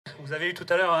Vous avez eu tout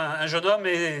à l'heure un jeune homme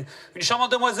et une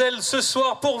charmante demoiselle ce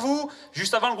soir pour vous,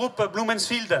 juste avant le groupe Blue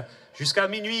Mansfield, jusqu'à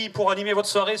minuit pour animer votre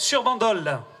soirée sur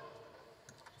bandole.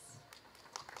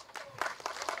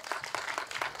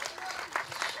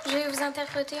 Je vais vous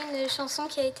interpréter une chanson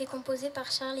qui a été composée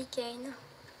par Charlie Kane.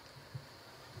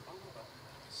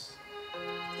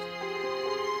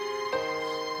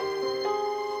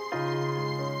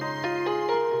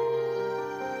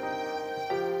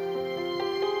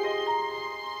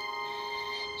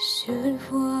 Je le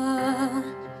vois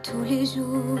tous les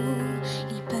jours,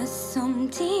 il passe sans me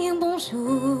dire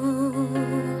bonjour.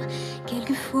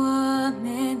 Quelquefois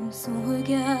même son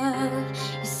regard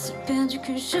est si perdu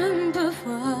que je ne peux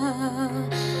voir.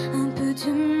 Un peu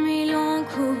de mélancolie,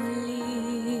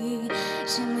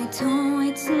 j'aimerais tant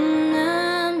être son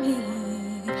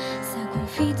amie, sa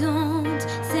confidente,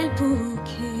 celle pour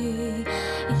qui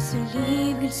il se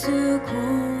livre, il se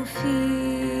confie.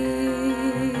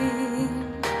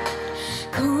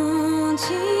 Quand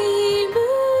il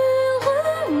me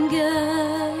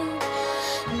regarde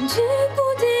du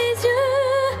bout des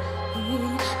yeux, il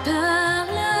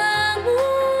parle à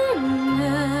mon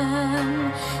âme.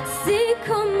 C'est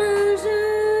comme un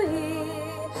jeu et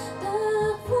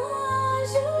parfois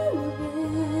je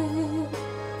rêve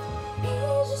et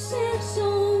je cherche en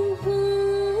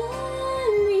vain à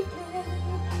lui plaire.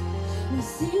 Mais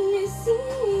il est si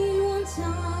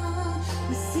lointain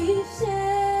et si fier.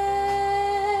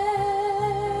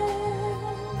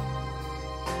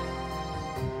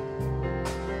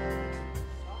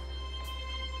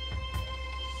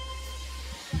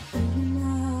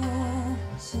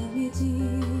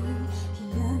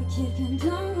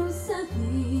 Quelqu'un dans sa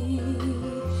vie,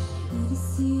 il est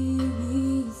si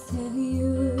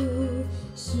mystérieux,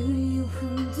 joli au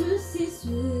fond de ses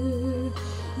yeux.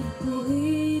 Il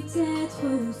pourrait être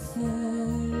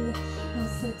seul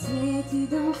dans sa tête et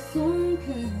dans son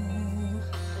cœur.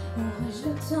 Aurais-je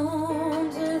le temps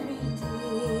de lui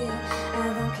dire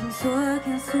avant qu'il ne soit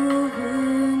qu'un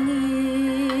souvenir?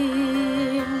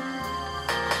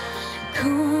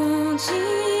 Quand il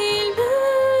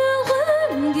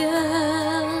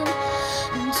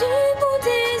du bout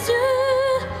des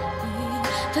yeux, il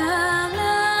parle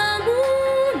à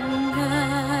mon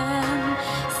âme.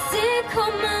 C'est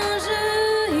comme un jeu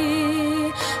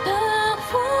et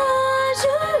parfois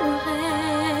je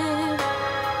rêve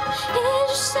et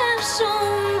je cherche en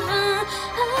vain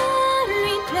à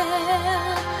lui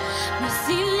plaire. Mais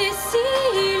il est si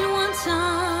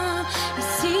lointain et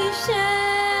si fier.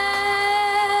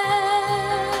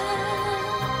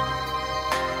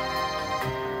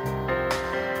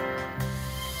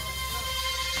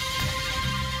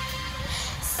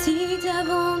 Si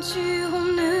d'aventure on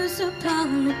ne se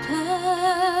parle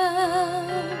pas,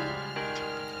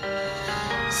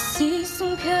 si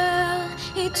son cœur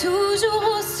est toujours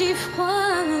aussi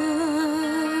froid,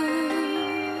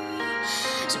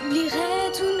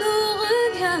 j'oublierai tous nos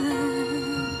regards,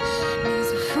 mais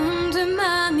au fond de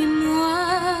ma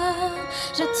mémoire,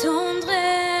 j'attendrai.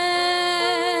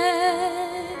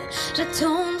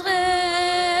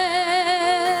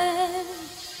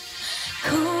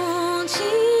 Quand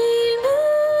il me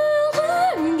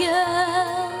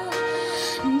regarde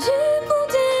du bout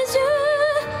des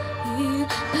yeux, il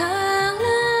parle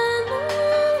à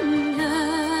mon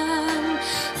âme.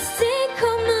 C'est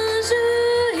comme un jeu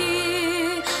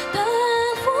et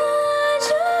parfois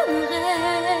je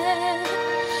rêve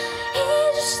et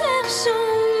je cherche en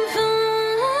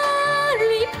vain à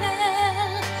lui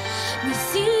plaire. Mais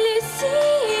il est si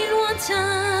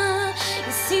lointain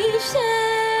et si fier.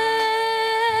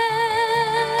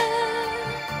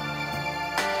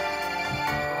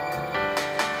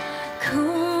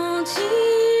 Quand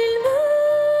il me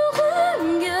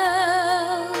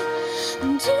regarde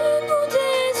du bout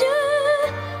des yeux,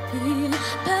 il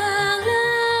parle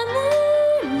à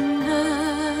mon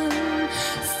âme.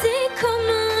 C'est comme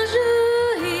un jeu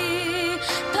et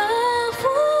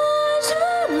parfois je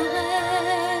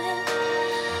rêve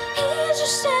et je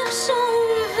cherche en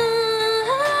vain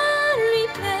à lui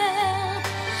plaire.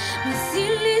 Mais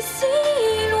il est si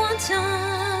lointain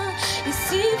et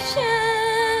si fier.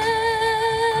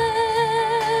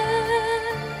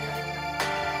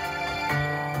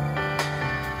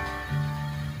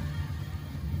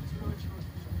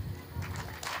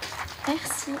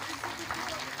 Merci.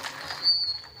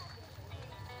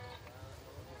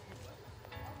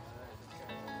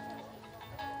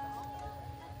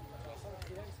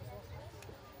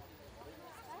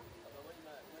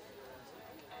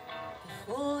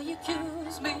 Before you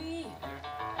accuse me,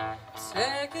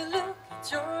 take a look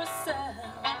at yourself.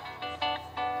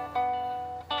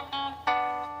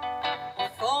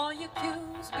 Before you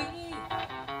accuse me, me.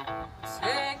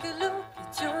 Take a look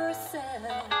at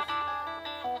yourself.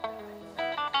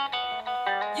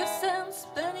 You said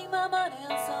spending my money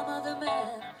on some other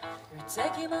man. You're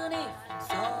taking money from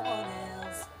someone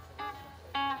else.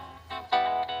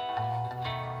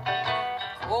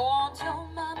 Want your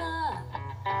mama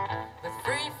with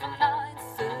free for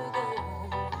nights ago.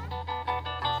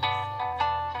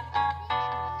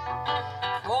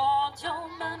 Want your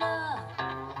mama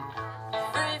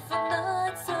free for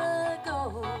nights ago.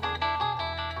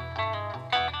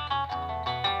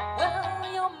 Well,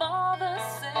 your mother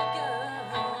said,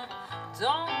 girl,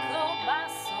 don't call my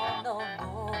son no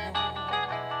more.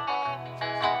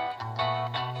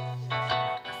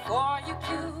 Before you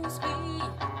accuse me,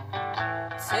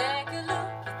 take a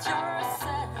look at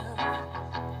yourself.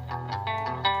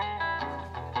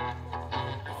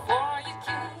 Before you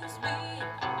accuse me,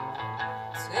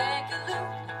 take a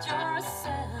look at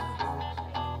yourself.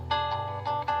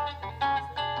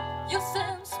 You said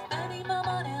I'm spending my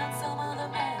money on some other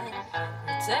man.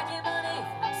 You're taking money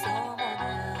from someone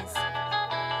else.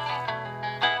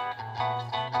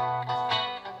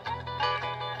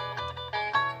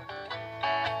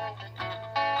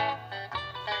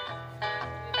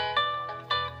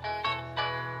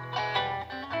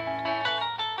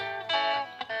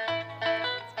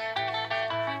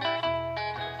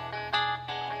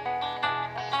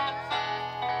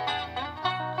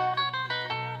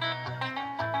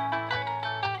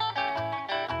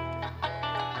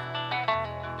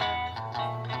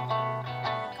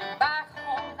 Back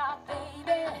home now,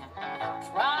 baby.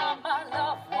 Try my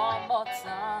love one more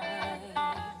time.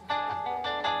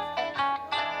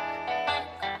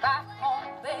 Back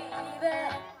home, baby.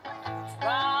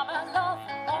 Try my love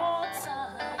one more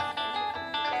time.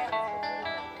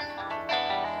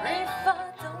 If I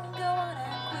don't go on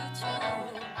and quit you,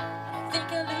 I think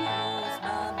I lose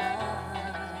my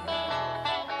mind.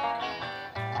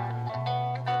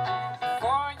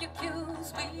 Before you accuse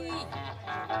me,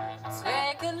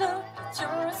 take a look at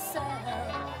yourself.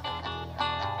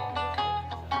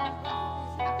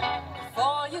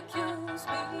 Before you accuse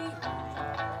me,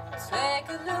 take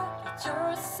a look at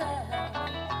yourself.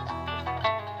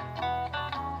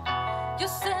 You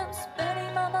said I'm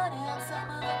spending my money on some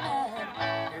other man.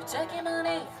 You're taking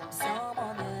money from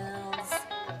someone else.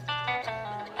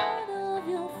 Out of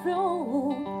your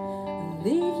throne,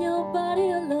 leave your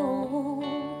body alone.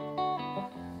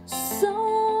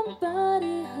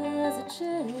 Somebody has a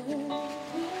chance.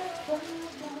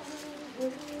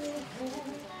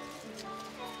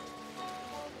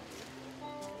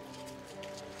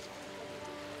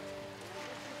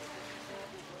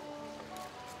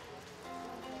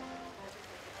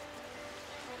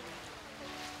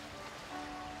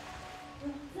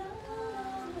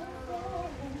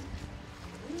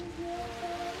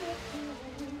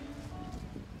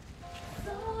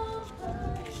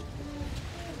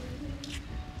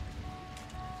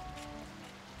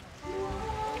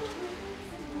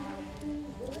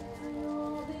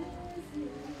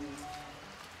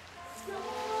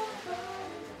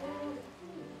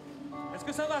 Est-ce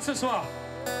que ça va ce soir?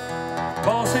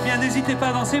 Bon, c'est bien, n'hésitez pas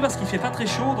à danser parce qu'il fait pas très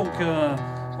chaud, donc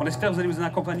on espère que vous allez vous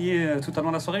accompagner tout au long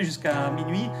de la soirée jusqu'à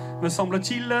minuit, me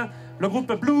semble-t-il. Le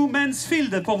groupe Blue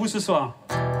Mansfield pour vous ce soir.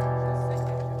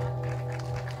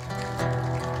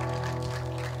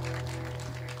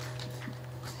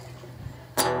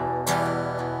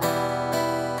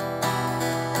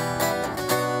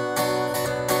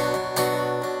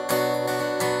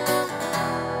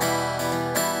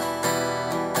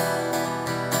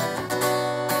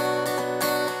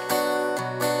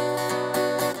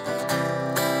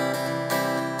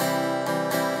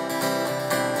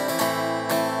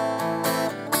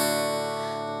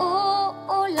 Oh,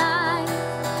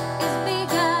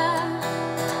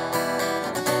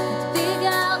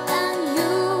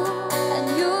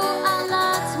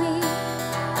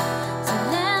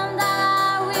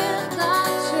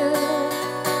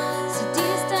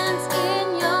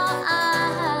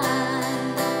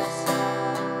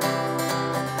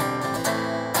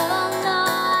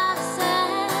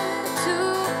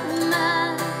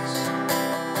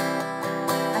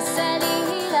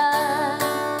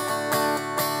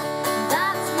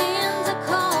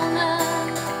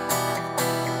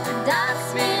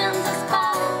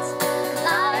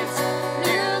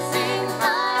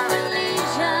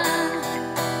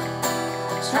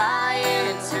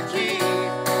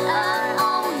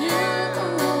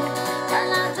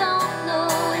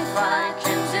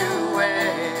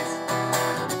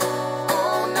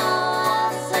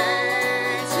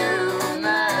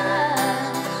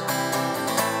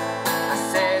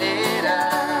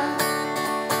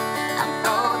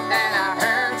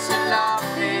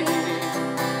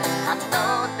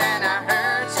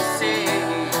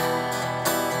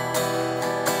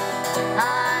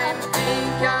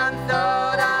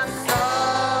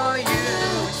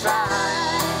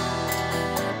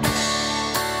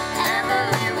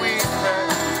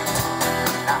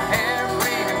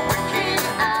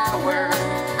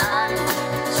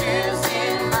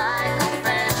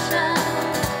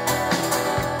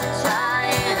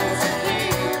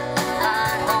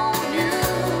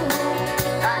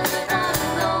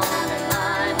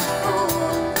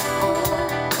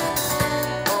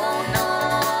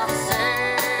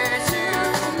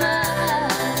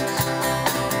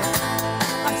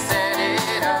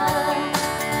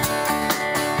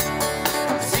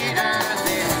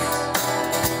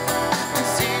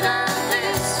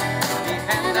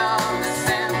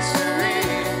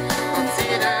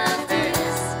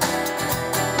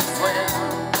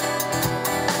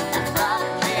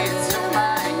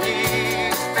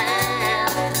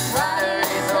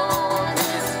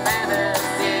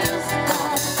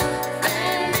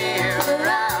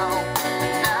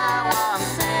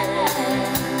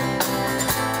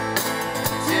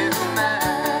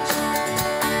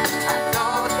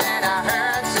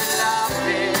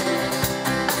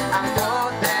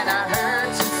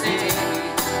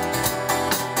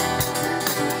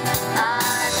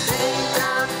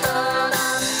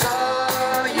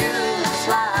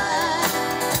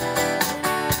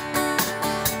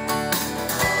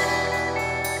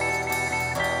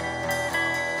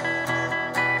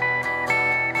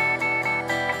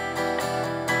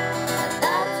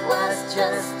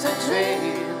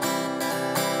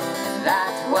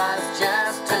 was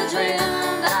just a dream.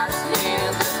 That's me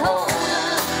in the corner.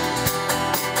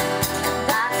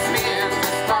 That's me in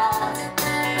the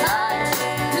spotlight,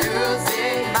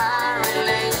 losing my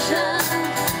relation,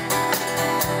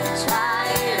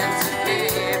 trying to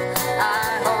keep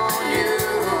eye on you,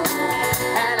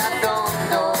 and I don't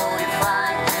know if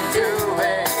I can do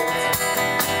it.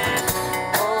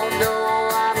 Oh no,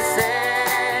 I'm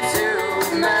sad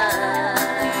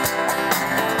tonight.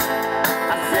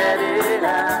 I said it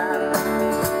out.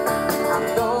 I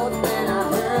thought that I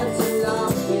heard you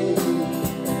laughing.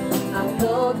 I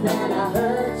thought that I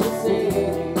heard you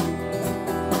sing.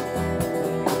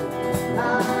 I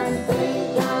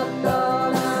think I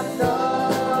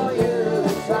thought you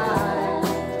tried.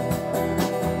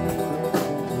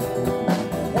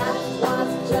 That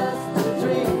was just a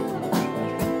dream.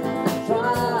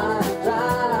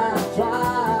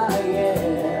 Try,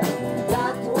 yeah.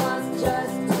 That was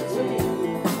just a dream.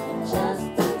 Just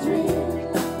a dream.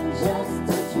 Just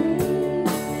a dream.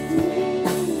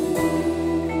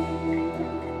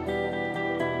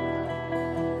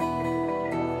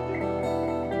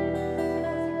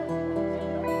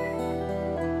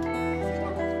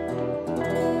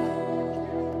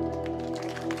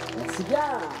 Merci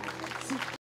bien.